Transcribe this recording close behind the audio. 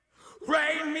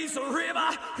Rain meets a river,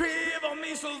 river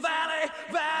meets a valley,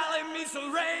 valley meets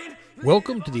a rain.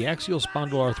 Welcome to the Axial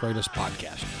Spondyloarthritis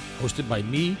Podcast, hosted by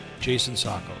me, Jason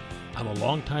Sacco. I'm a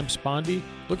longtime spondy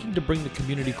looking to bring the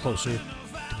community closer,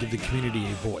 to give the community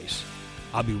a voice.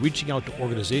 I'll be reaching out to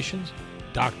organizations,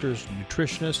 doctors,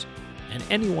 nutritionists, and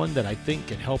anyone that I think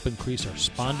can help increase our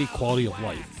spondy quality of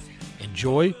life.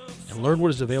 Enjoy and learn what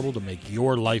is available to make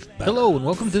your life better. Hello, and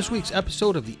welcome to this week's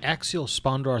episode of the Axial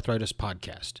Spondyloarthritis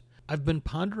Podcast. I've been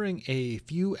pondering a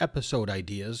few episode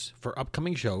ideas for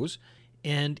upcoming shows,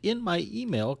 and in my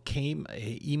email came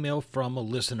an email from a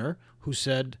listener who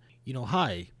said,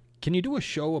 hi, can you do a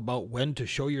show about when to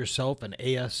show yourself and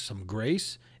AS some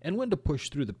grace and when to push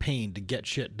through the pain to get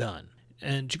shit done?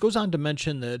 And she goes on to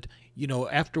mention that,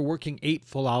 after working 8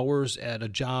 full hours at a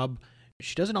job,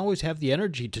 she doesn't always have the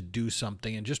energy to do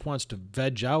something and just wants to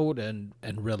veg out and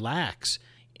relax.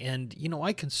 And,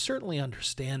 I can certainly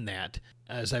understand that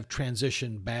as I've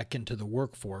transitioned back into the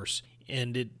workforce.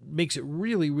 And it makes it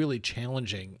really, really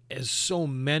challenging, as so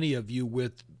many of you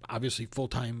with obviously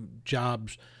full-time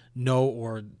jobs know,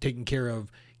 or taking care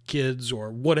of kids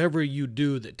or whatever you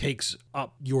do that takes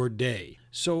up your day.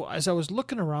 So as I was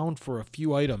looking around for a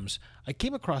few items, I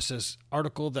came across this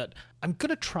article that I'm going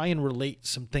to try and relate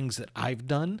some things that I've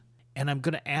done, and I'm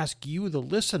going to ask you, the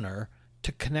listener,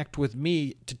 to connect with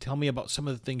me to tell me about some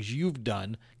of the things you've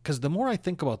done, because the more I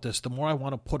think about this, the more I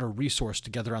want to put a resource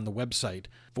together on the website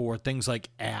for things like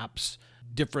apps,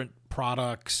 different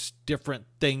products, different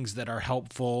things that are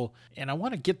helpful, and I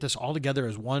want to get this all together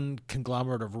as one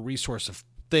conglomerate of a resource of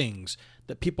things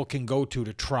that people can go to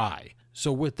try.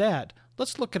 So with that,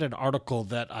 let's look at an article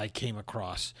that I came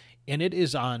across, and it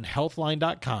is on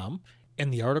healthline.com,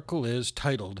 and the article is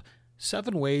titled,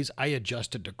 7 Ways I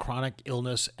Adjusted to Chronic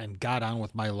Illness and Got On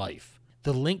With My Life.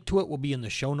 The link to it will be in the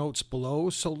show notes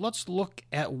below, so let's look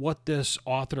at what this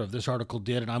author of this article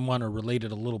did, and I want to relate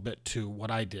it a little bit to what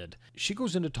I did. She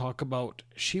goes in to talk about,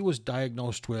 she was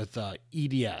diagnosed with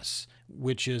EDS,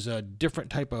 which is a different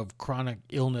type of chronic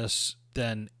illness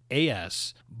than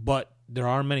AS, but there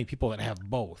are many people that have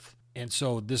both. And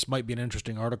so this might be an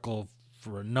interesting article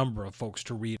for a number of folks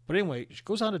to read. But anyway, she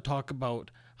goes on to talk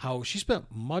about how she spent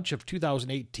much of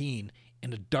 2018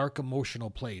 in a dark emotional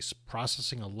place,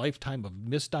 processing a lifetime of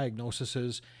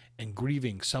misdiagnoses and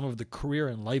grieving some of the career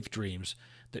and life dreams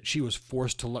that she was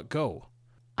forced to let go.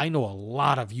 I know a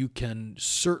lot of you can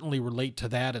certainly relate to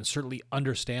that and certainly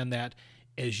understand that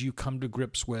as you come to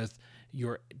grips with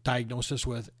your diagnosis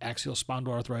with axial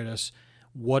spondyloarthritis,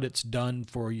 what it's done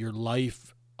for your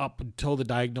life up until the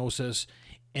diagnosis,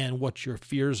 and what your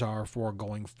fears are for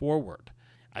going forward.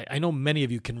 I know many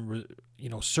of you can,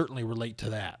 certainly relate to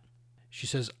that. She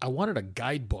says, I wanted a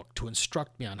guidebook to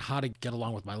instruct me on how to get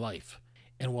along with my life.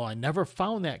 And while I never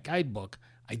found that guidebook,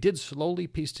 I did slowly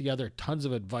piece together tons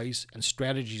of advice and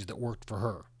strategies that worked for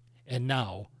her. And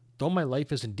now, though my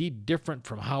life is indeed different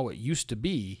from how it used to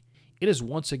be, it is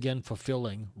once again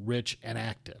fulfilling, rich, and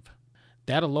active.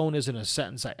 That alone isn't a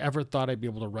sentence I ever thought I'd be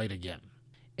able to write again.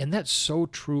 And that's so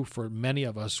true for many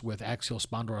of us with axial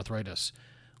spondyloarthritis.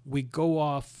 We go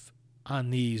off on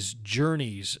these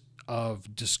journeys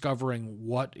of discovering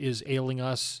what is ailing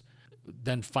us,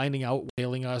 then finding out what's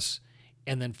ailing us,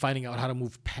 and then finding out how to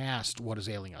move past what is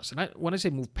ailing us. And when I say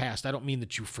move past, I don't mean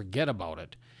that you forget about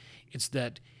it. It's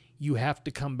that you have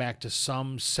to come back to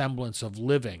some semblance of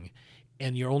living,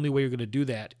 and your only way you're going to do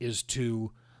that is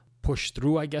to push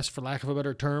through, I guess, for lack of a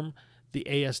better term,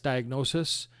 the AS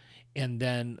diagnosis, and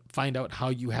then find out how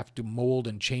you have to mold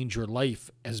and change your life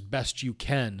as best you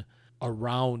can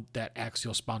around that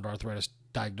axial spondyloarthritis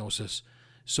diagnosis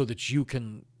so that you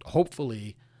can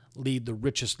hopefully lead the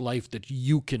richest life that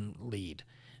you can lead.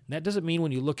 And that doesn't mean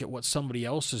when you look at what somebody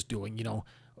else is doing,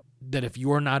 that if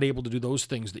you're not able to do those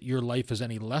things, that your life is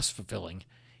any less fulfilling.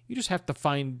 You just have to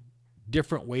find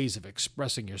different ways of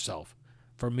expressing yourself.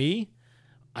 For me,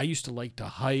 I used to like to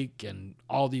hike and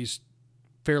all these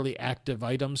fairly active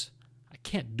items. I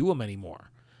can't do them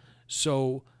anymore.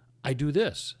 So I do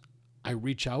this. I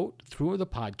reach out through the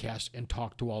podcast and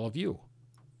talk to all of you.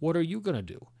 What are you going to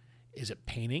do? Is it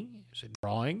painting? Is it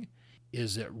drawing?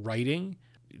 Is it writing?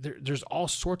 There's all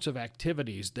sorts of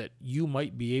activities that you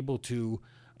might be able to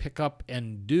pick up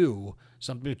and do,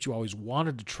 something that you always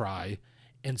wanted to try,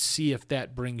 and see if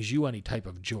that brings you any type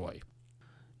of joy.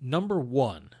 Number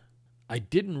 1, I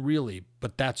didn't really,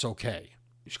 but that's okay.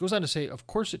 She goes on to say, of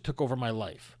course it took over my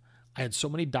life. I had so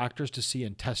many doctors to see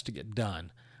and tests to get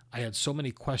done. I had so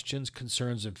many questions,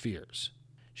 concerns, and fears.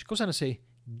 She goes on to say,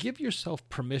 give yourself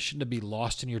permission to be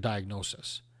lost in your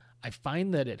diagnosis. I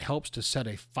find that it helps to set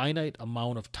a finite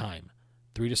amount of time,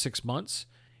 3 to 6 months.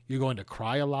 You're going to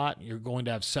cry a lot, and you're going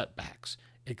to have setbacks.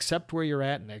 Accept where you're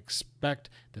at and expect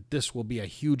that this will be a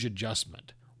huge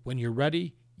adjustment. When you're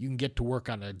ready, you can get to work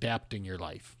on adapting your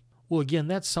life. Well, again,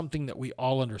 that's something that we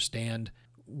all understand.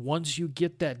 Once you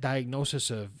get that diagnosis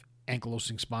of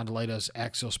ankylosing spondylitis,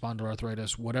 axial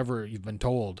spondyloarthritis, whatever you've been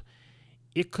told,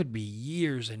 it could be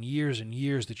years and years and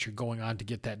years that you're going on to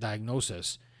get that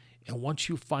diagnosis. And once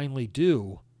you finally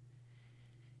do,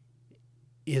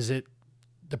 is it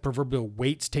the proverbial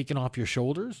weight's taken off your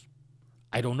shoulders?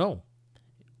 I don't know.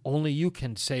 Only you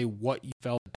can say what you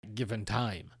felt at that given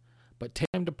time. But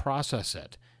take time to process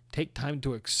it. Take time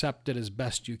to accept it as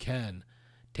best you can.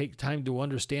 Take time to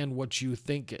understand what you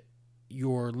think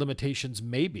your limitations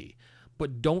may be.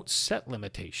 But don't set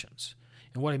limitations.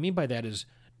 And what I mean by that is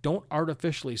don't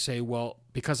artificially say, well,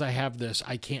 because I have this,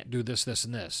 I can't do this, this,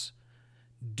 and this.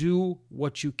 Do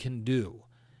what you can do.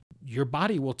 Your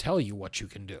body will tell you what you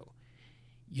can do.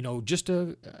 You know, just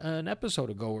an episode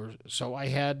ago or so, I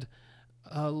had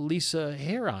Lisa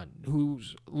Hare on,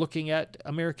 who's looking at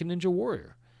American Ninja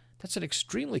Warrior. That's an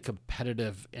extremely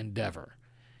competitive endeavor.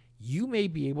 You may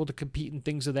be able to compete in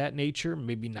things of that nature,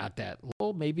 maybe not that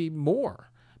low, maybe more,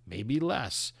 maybe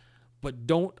less. But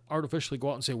don't artificially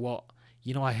go out and say, well,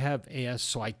 you know, I have AS,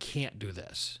 so I can't do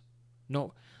this.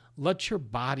 No, let your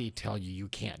body tell you you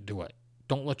can't do it.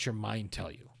 Don't let your mind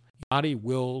tell you. Your body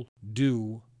will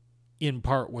do, in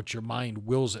part, what your mind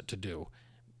wills it to do.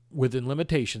 Within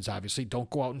limitations, obviously. Don't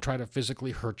go out and try to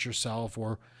physically hurt yourself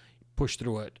or push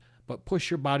through it, but push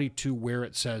your body to where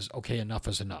it says, okay, enough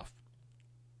is enough.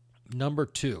 Number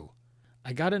 2,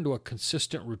 I got into a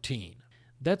consistent routine.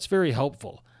 That's very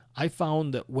helpful. I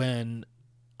found that when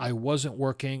I wasn't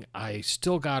working, I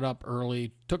still got up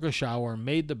early, took a shower,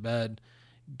 made the bed,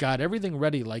 got everything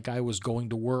ready like I was going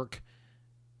to work,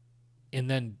 and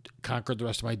then conquered the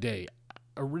rest of my day.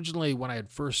 Originally, when I had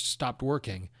first stopped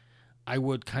working, I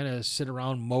would kind of sit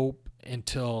around, mope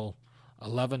until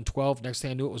 11, 12. Next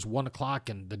thing I knew, it was 1 o'clock,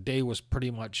 and the day was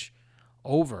pretty much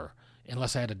over,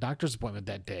 unless I had a doctor's appointment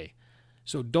that day.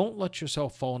 So don't let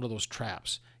yourself fall into those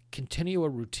traps. Continue a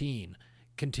routine.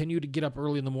 Continue to get up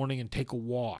early in the morning and take a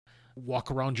walk.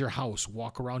 Walk around your house.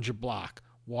 Walk around your block.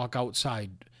 Walk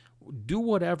outside. Do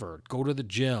whatever. Go to the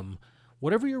gym.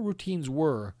 Whatever your routines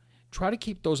were, try to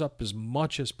keep those up as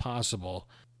much as possible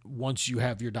once you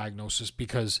have your diagnosis,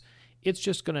 because it's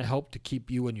just going to help to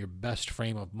keep you in your best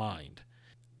frame of mind.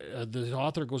 The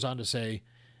author goes on to say,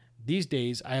 these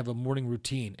days I have a morning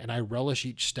routine and I relish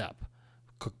each step.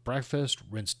 Cook breakfast,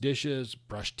 rinse dishes,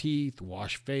 brush teeth,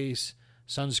 wash face,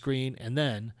 sunscreen, and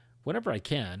then, whenever I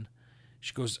can,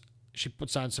 she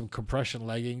puts on some compression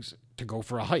leggings to go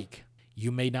for a hike.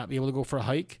 You may not be able to go for a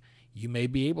hike. You may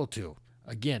be able to.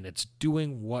 Again, it's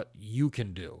doing what you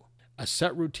can do. A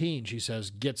set routine, she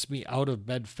says, gets me out of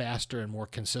bed faster and more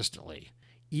consistently.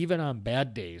 Even on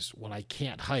bad days when I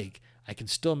can't hike, I can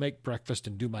still make breakfast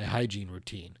and do my hygiene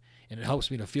routine, and it helps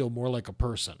me to feel more like a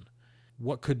person.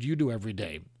 What could you do every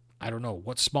day? I don't know.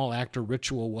 What small act or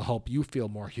ritual will help you feel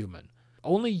more human?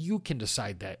 Only you can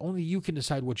decide that. Only you can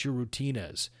decide what your routine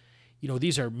is. You know,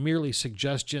 these are merely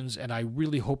suggestions, and I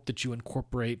really hope that you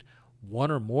incorporate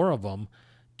one or more of them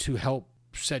to help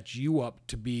set you up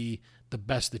to be the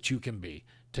best that you can be,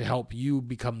 to help you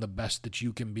become the best that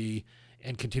you can be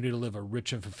and continue to live a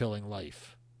rich and fulfilling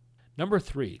life. Number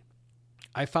 3,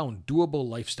 I found doable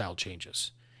lifestyle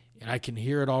changes. And I can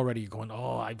hear it already going,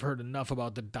 oh, I've heard enough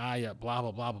about the diet, blah,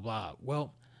 blah, blah, blah, blah.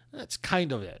 Well, that's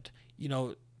kind of it.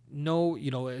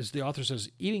 As the author says,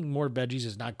 eating more veggies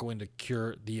is not going to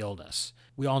cure the illness.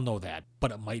 We all know that, but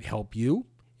it might help you.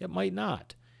 It might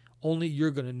not. Only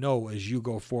you're going to know as you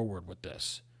go forward with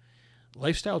this.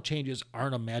 Lifestyle changes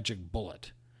aren't a magic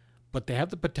bullet, but they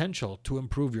have the potential to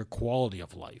improve your quality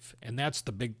of life. And that's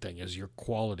the big thing, is your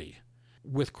quality.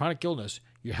 With chronic illness,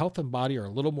 your health and body are a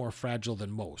little more fragile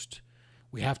than most.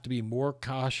 We have to be more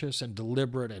cautious and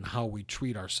deliberate in how we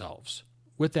treat ourselves.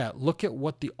 With that, look at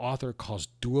what the author calls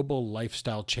doable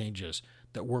lifestyle changes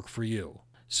that work for you.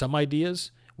 Some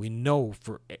ideas we know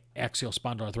for axial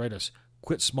spondyloarthritis: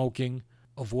 quit smoking,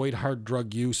 avoid hard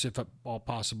drug use if at all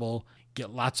possible,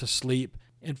 get lots of sleep,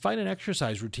 and find an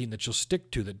exercise routine that you'll stick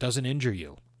to that doesn't injure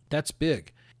you. That's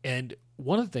big. And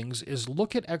one of the things is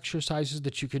look at exercises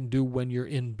that you can do when you're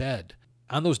in bed.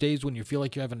 On those days when you feel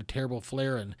like you're having a terrible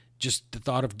flare and just the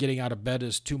thought of getting out of bed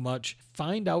is too much,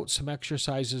 find out some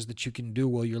exercises that you can do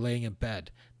while you're laying in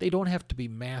bed. They don't have to be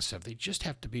massive. They just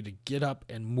have to be to get up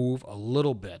and move a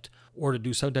little bit, or to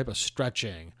do some type of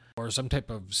stretching, or some type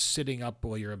of sitting up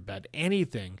while you're in bed.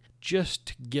 Anything just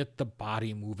to get the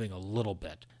body moving a little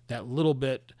bit. That little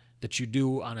bit that you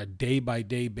do on a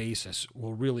day-by-day basis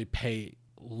will really pay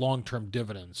long-term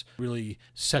dividends, really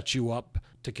set you up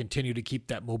to continue to keep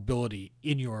that mobility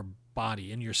in your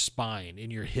body, in your spine,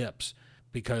 in your hips,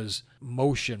 because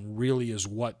motion really is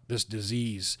what this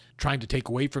disease trying to take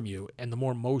away from you. And the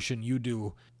more motion you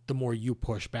do, the more you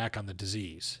push back on the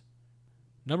disease.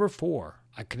 Number 4,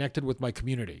 I connected with my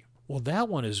community. Well, that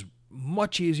one is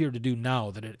much easier to do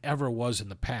now than it ever was in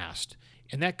the past.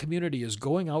 And that community is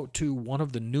going out to one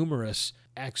of the numerous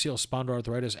axial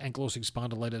spondyloarthritis, ankylosing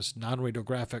spondylitis,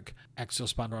 non-radiographic axial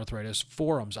spondyloarthritis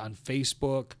forums on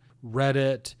Facebook,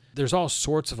 Reddit. There's all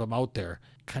sorts of them out there.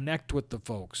 Connect with the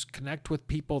folks. Connect with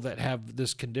people that have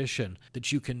this condition,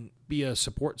 that you can be a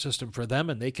support system for them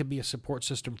and they can be a support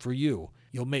system for you.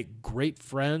 You'll make great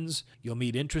friends. You'll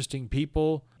meet interesting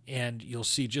people. And you'll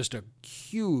see just a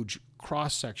huge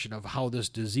cross-section of how this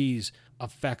disease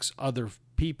affects other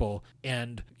people.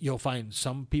 And you'll find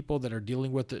some people that are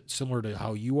dealing with it similar to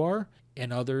how you are,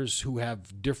 and others who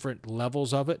have different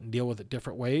levels of it and deal with it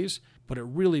different ways. But it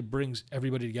really brings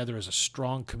everybody together as a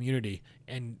strong community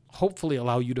and hopefully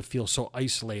allow you to feel so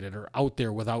isolated or out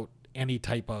there without any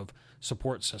type of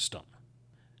support system.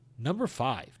 Number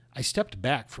 5, I stepped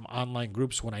back from online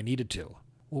groups when I needed to.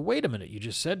 Well, wait a minute, you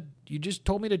just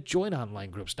told me to join online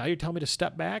groups. Now you're telling me to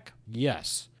step back?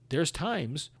 Yes. There's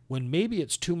times when maybe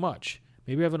it's too much.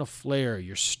 Maybe you're having a flare,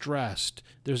 you're stressed,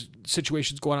 there's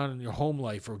situations going on in your home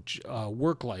life or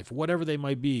work life, whatever they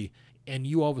might be, and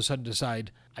you all of a sudden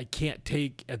decide, I can't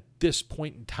take at this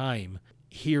point in time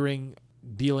hearing,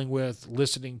 dealing with,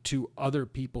 listening to other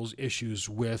people's issues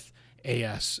with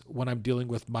AS when I'm dealing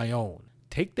with my own.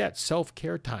 Take that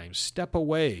self-care time, step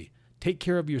away, take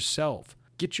care of yourself.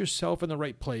 Get yourself in the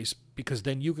right place, because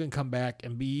then you can come back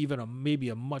and be even maybe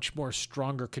a much more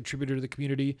stronger contributor to the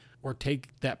community, or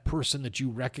take that person that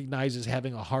you recognize as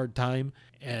having a hard time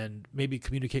and maybe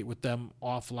communicate with them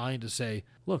offline to say,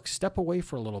 look, step away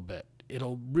for a little bit.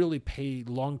 It'll really pay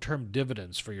long-term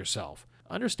dividends for yourself.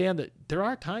 Understand that there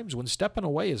are times when stepping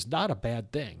away is not a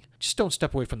bad thing. Just don't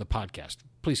step away from the podcast.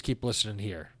 Please keep listening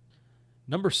here.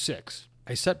 Number 6,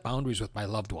 I set boundaries with my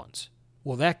loved ones.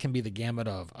 Well, that can be the gamut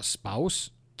of a spouse,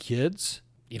 kids,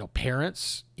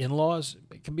 parents, in-laws.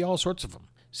 It can be all sorts of them.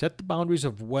 Set the boundaries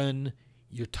of when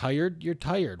you're tired, you're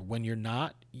tired. When you're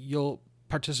not, you'll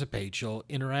participate, you'll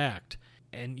interact,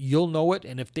 and you'll know it.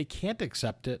 And if they can't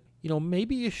accept it,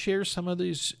 maybe you share some of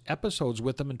these episodes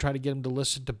with them and try to get them to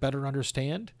listen to better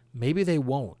understand. Maybe they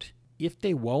won't. If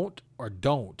they won't or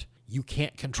don't, you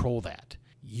can't control that.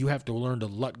 You have to learn to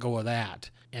let go of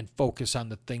that and focus on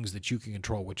the things that you can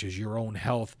control, which is your own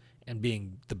health and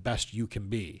being the best you can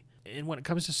be. And when it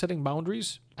comes to setting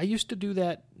boundaries, I used to do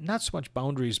that, not so much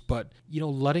boundaries, but,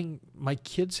 letting my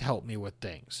kids help me with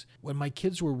things. When my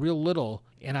kids were real little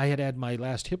and I had my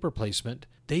last hip replacement,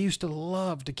 they used to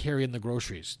love to carry in the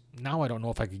groceries. Now I don't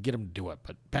know if I could get them to do it,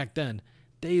 but back then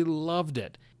they loved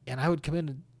it. And I would come in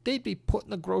and they'd be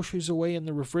putting the groceries away in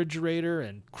the refrigerator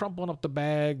and crumpling up the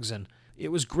bags, and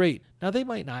it was great. Now, they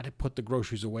might not have put the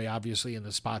groceries away, obviously, in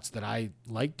the spots that I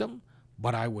liked them,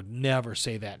 but I would never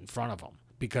say that in front of them,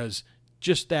 because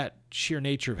just that sheer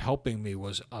nature of helping me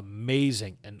was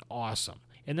amazing and awesome.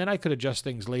 And then I could adjust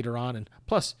things later on, and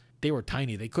plus, they were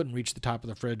tiny. They couldn't reach the top of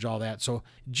the fridge, all that. So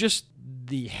just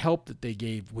the help that they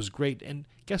gave was great. And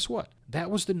guess what? That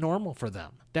was the normal for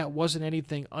them. That wasn't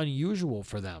anything unusual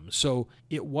for them. So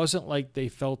it wasn't like they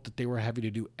felt that they were having to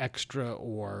do extra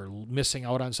or missing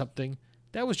out on something.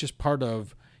 That was just part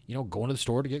of, going to the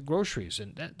store to get groceries.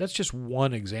 And that's just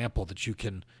one example that you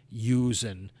can use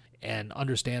and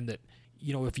understand that,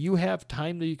 if you have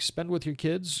time to spend with your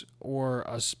kids or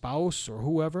a spouse or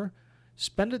whoever,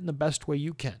 spend it in the best way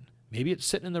you can. Maybe it's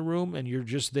sitting in the room and you're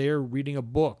just there reading a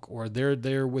book, or they're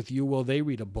there with you while they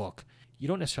read a book. You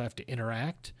don't necessarily have to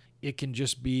interact. It can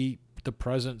just be the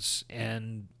presence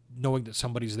and knowing that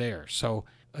somebody's there. So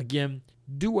again,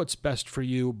 do what's best for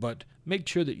you, but make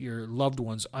sure that your loved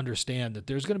ones understand that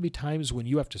there's going to be times when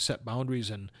you have to set boundaries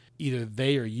and either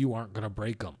they or you aren't going to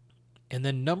break them. And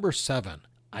then number 7,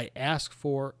 I asked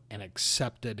for and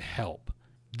accepted help.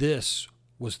 This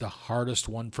was the hardest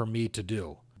one for me to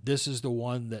do. This is the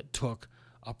one that took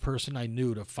a person I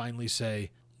knew to finally say,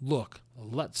 look,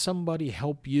 let somebody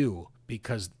help you,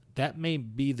 because that may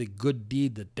be the good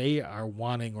deed that they are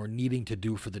wanting or needing to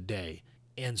do for the day.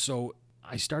 And so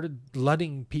I started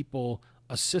letting people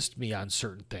assist me on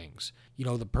certain things.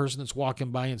 The person that's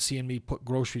walking by and seeing me put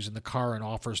groceries in the car and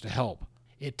offers to help.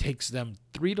 It takes them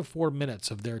 3 to 4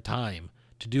 minutes of their time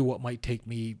to do what might take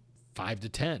me 5 to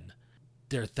 10.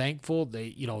 They're thankful.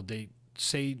 They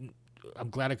say, I'm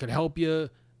glad I could help you.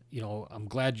 I'm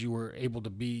glad you were able to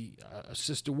be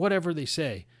assisted, whatever they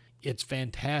say. It's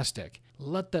fantastic.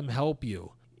 Let them help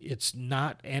you. it's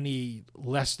not any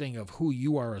lessening of who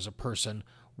you are as a person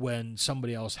when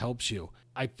somebody else helps you.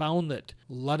 I found that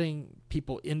letting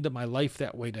people into my life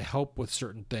that way to help with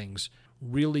certain things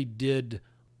really did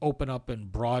open up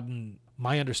and broaden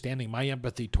my understanding, my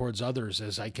empathy towards others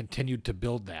as I continued to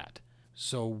build that.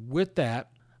 So with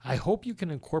that, I hope you can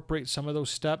incorporate some of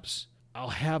those steps. I'll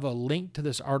have a link to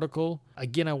this article.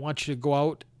 Again, I want you to go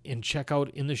out and check out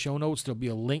in the show notes. There'll be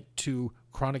a link to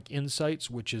Chronic Insights,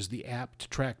 which is the app to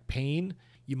track pain.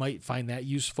 You might find that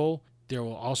useful. There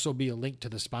will also be a link to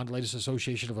the Spondylitis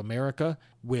Association of America,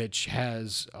 which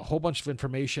has a whole bunch of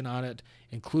information on it,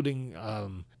 including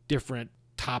different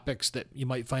topics that you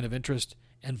might find of interest.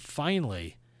 And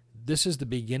finally, this is the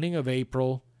beginning of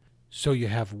April, so you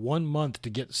have 1 month to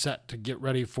get set to get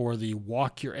ready for the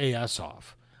Walk Your AS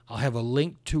Off. I'll have a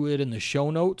link to it in the show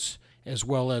notes, as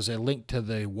well as a link to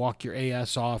the Walk Your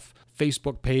AS Off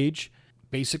Facebook page.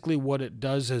 Basically, what it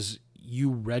does is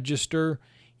you register.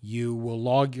 You will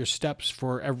log your steps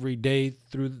for every day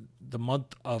through the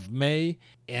month of May,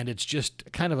 and it's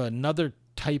just kind of another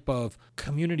type of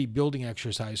community building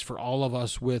exercise for all of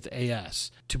us with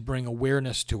AS to bring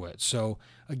awareness to it. So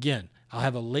again, I'll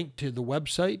have a link to the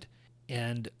website,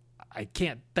 and I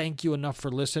can't thank you enough for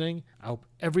listening. I hope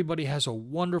everybody has a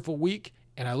wonderful week,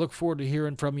 and I look forward to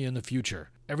hearing from you in the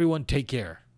future. Everyone, take care.